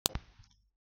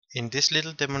In this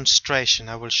little demonstration,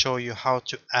 I will show you how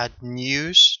to add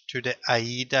news to the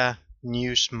Aida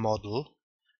News module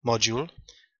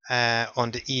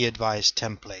on the e-advice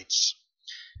templates.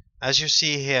 As you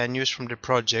see here, news from the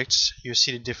projects, you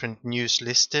see the different news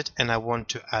listed, and I want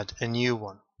to add a new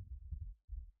one.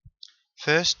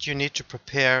 First, you need to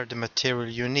prepare the material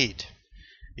you need.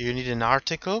 You need an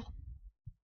article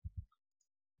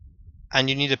and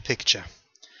you need a picture.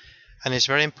 And it's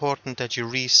very important that you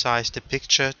resize the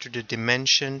picture to the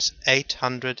dimensions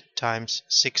 800 ×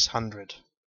 600.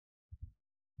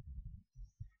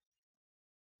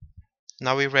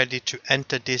 Now we're ready to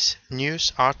enter this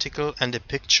news article and the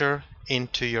picture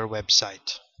into your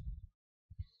website.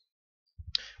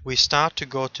 We start to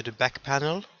go to the back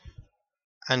panel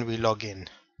and we log in.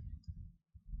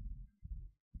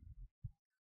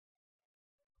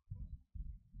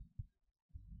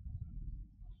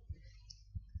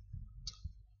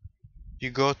 You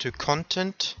go to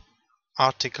Content,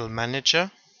 Article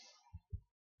Manager.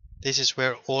 This is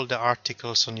where all the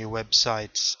articles on your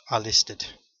websites are listed.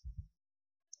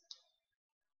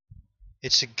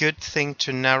 It's a good thing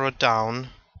to narrow down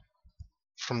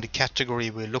from the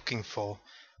category we're looking for,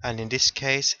 and in this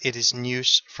case it is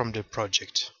news from the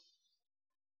project.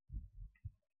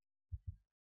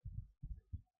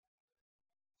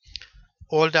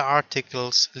 All the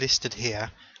articles listed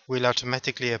here will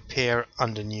automatically appear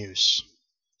under news.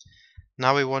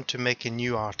 Now we want to make a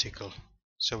new article,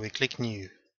 so we click New.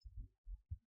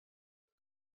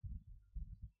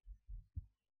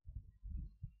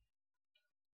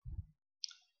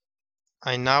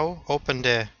 I now open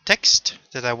the text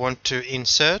that I want to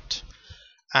insert,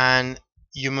 and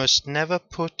you must never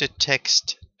put the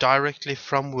text directly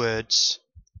from words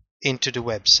into the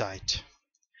website.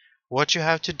 What you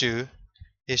have to do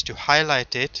is to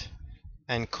highlight it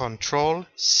and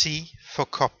Ctrl+C for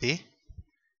copy,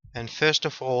 and first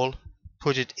of all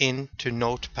put it into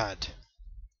Notepad.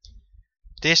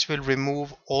 This will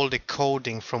remove all the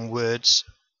coding from words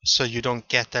so you don't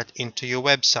get that into your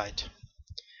website.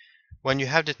 When you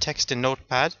have the text in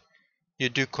Notepad, you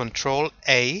do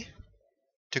Ctrl+A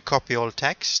to copy all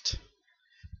text,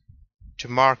 to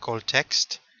mark all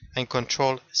text, and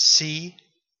Ctrl+C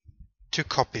to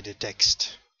copy the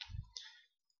text.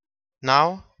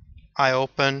 Now I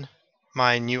open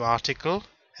my new article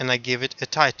and I give it a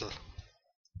title.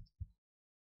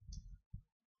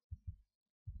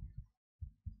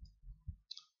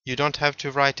 You don't have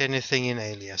to write anything in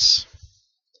alias.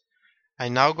 I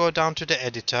now go down to the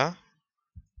editor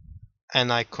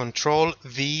and I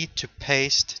Ctrl+V to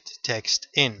paste the text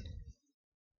in.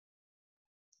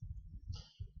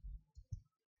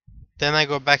 Then I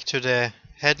go back to the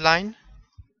headline,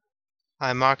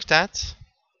 I mark that,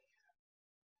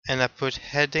 and I put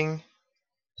heading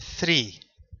 3.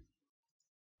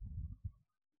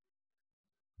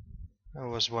 That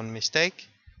was one mistake.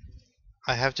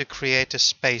 I have to create a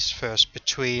space first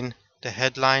between the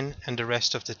headline and the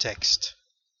rest of the text.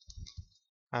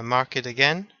 I mark it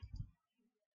again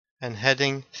and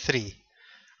heading 3.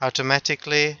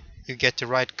 Automatically you get the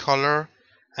right color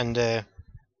and the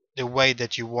way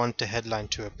that you want the headline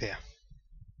to appear.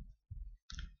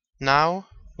 Now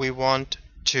we want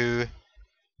to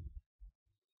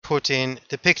put in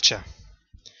the picture.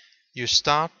 You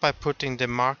start by putting the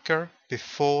marker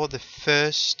before the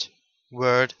first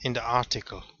word in the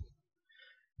article,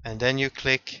 and then you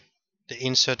click the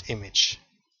insert image.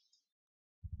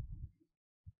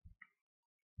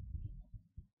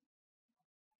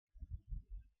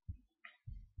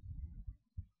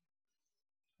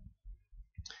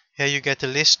 Here you get a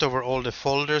list over all the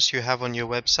folders you have on your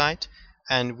website,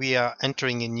 and we are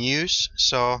entering in news,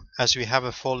 so as we have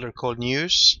a folder called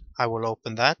news, I will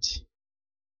open that,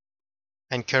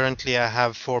 and currently I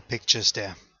have 4 pictures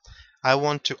there. I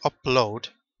want to upload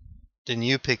the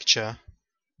new picture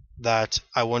that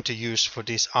I want to use for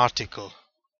this article.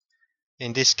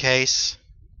 In this case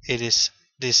it is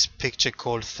this picture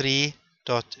called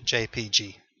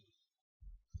 3.jpg.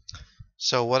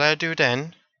 So what I do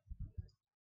then,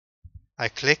 I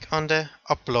click on the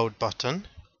upload button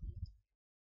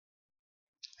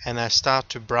and I start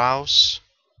to browse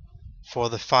for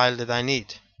the file that I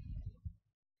need.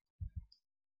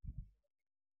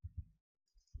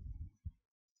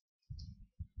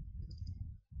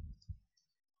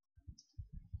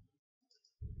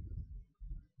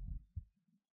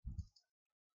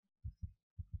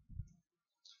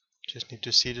 Just need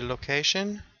to see the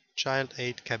location, Child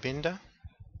 8 Cabinda,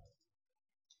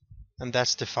 and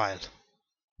that's the file.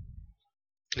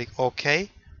 Click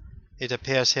OK. It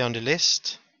appears here on the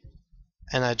list,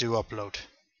 and I do upload.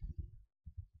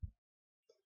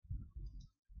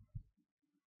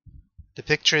 The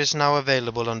picture is now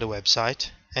available on the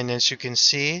website, and as you can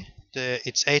see,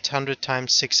 it's 800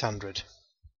 times 600.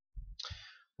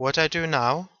 What I do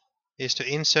now is to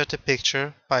insert a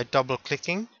picture by double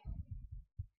clicking.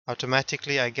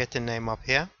 Automatically I get the name up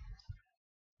here.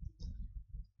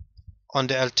 On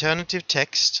the alternative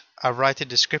text, I write a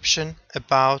description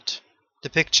about the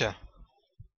picture.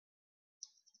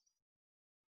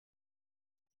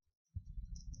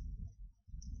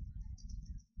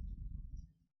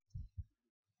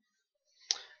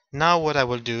 Now what I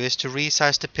will do is to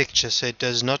resize the picture so it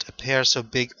does not appear so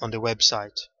big on the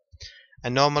website.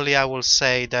 And normally I will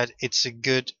say that it's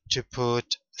good to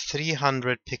put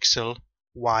 300 pixel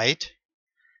wide,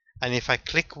 and if I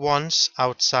click once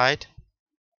outside,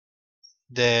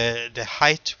 the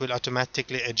height will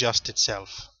automatically adjust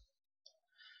itself.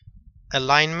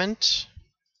 Alignment,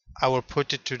 I will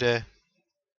put it to the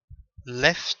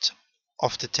left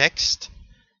of the text,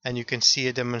 and you can see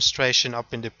a demonstration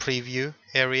up in the preview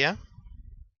area.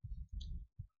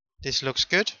 This looks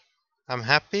good. I'm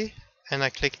happy, and I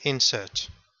click insert.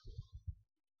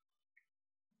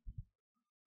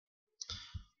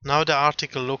 Now the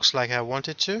article looks like I want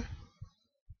it to,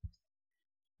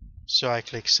 so I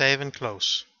click save and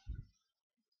close.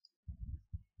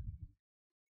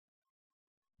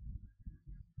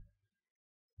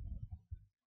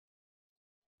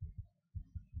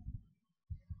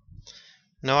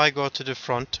 Now I go to the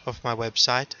front of my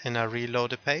website and I reload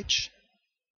the page.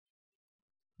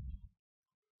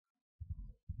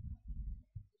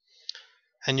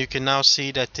 And you can now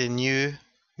see that the new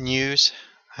news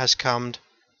has come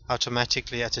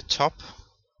automatically at the top.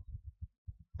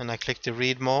 And I click the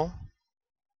read more.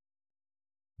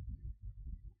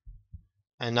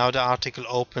 And now the article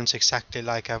opens exactly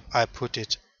like I put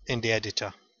it in the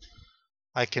editor.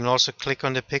 I can also click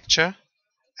on the picture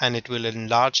and it will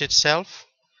enlarge itself.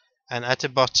 And at the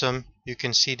bottom you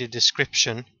can see the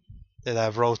description that I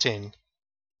wrote in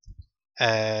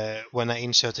when I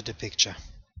inserted the picture.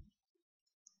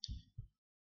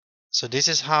 So this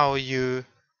is how you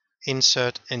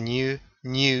insert a new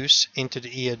news into the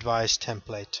eAdvice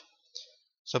template.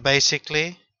 So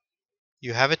basically,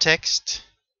 you have a text,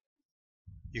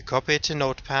 you copy it to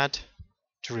Notepad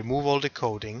to remove all the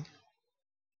coding,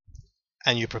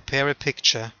 and you prepare a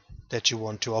picture that you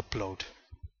want to upload.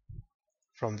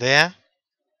 From there,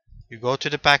 you go to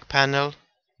the back panel,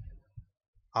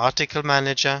 Article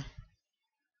Manager,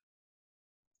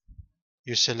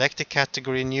 you select the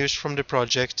category News from the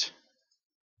project,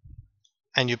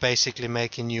 and you basically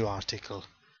make a new article.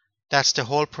 That's the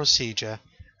whole procedure,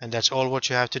 and that's all what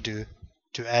you have to do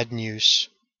to add news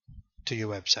to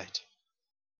your website.